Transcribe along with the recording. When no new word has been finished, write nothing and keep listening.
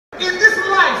In this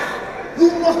life,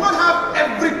 you must not have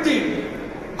everything.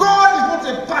 God is not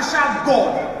a partial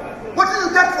God. What did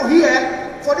you get for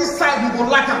here? For this side, you will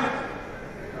like him.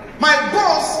 My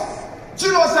boss,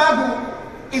 Julius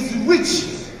Agu, is rich.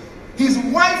 His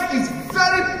wife is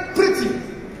very pretty.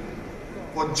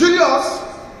 But Julius,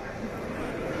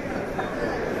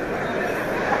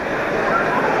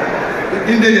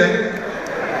 in the year,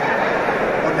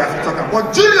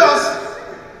 but Julius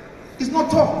is not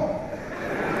tall.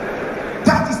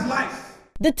 That is life.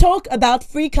 The talk about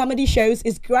free comedy shows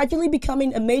is gradually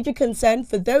becoming a major concern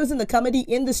for those in the comedy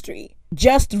industry.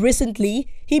 Just recently,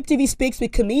 HipTv speaks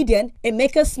with comedian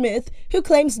Emeka Smith, who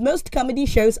claims most comedy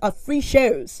shows are free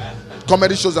shows.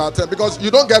 Comedy shows are because you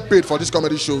don't get paid for these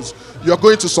comedy shows. You're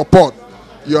going to support.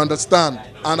 You understand?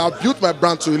 And I've built my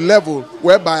brand to a level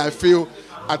whereby I think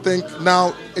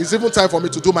now it's even time for me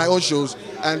to do my own shows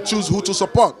and choose who to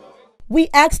support. We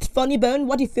asked Funnybone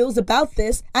what he feels about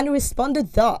this and he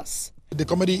responded thus. The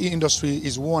comedy industry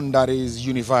is one that is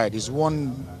unified. It's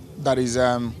one that is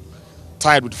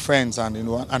tied with friends and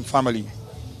and family.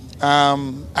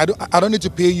 I don't need to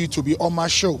pay you to be on my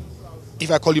show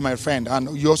if I call you my friend,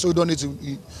 and you also don't need to.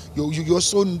 You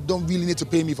also don't really need to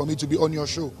pay me for me to be on your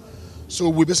show. So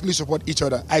we basically support each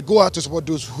other. I go out to support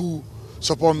those who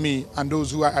support me and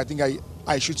those who I think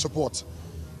I should support.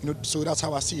 So that's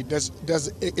how I see it.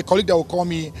 There's a colleague that will call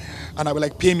me and I will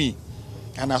like, pay me.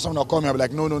 And someone will call me, I'll be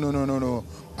like, no.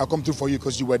 I'll come through for you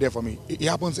because you were there for me. It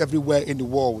happens everywhere in the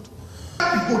world.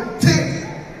 People take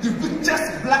the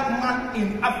richest black man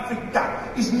in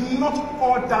Africa is not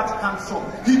all that handsome.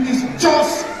 He is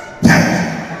just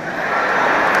dead.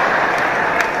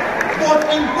 But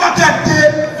in Ghana,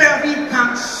 they very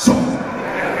handsome.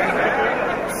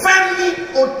 Femi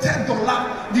Otedola,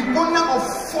 the owner of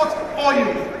Fort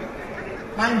Oil.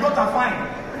 My daughter fine.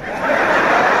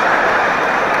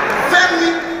 Femi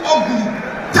ugly.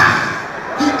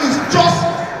 He is just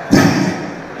dead.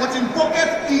 But in pocket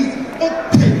is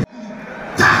okay.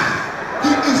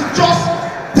 He is just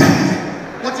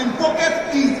dead. But in pocket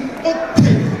is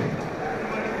okay.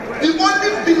 The only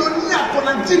billionaire for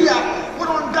Nigeria who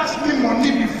don't dash me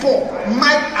money before,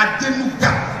 Mike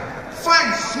Adenuga.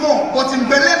 Fine, small, but in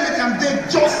Belen make them they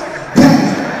just dead.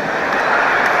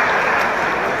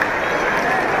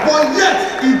 But yet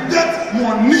he gets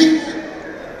money.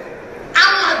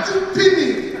 Amaju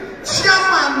Pini,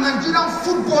 chairman Nigerian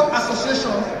Football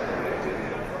Association.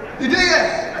 Did they hear?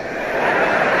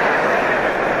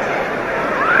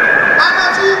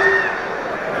 Amaju.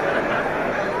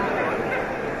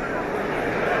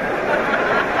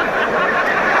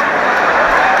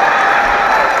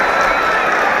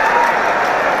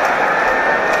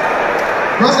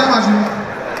 What's Amaju?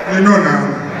 You know now.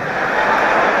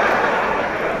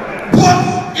 But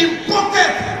in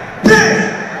pocket, dead.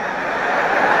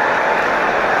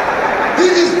 He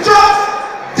is just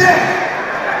dead.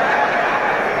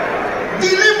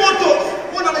 Dili Motors,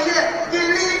 one of the year,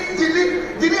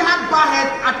 Dili had bad head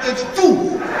at age 2.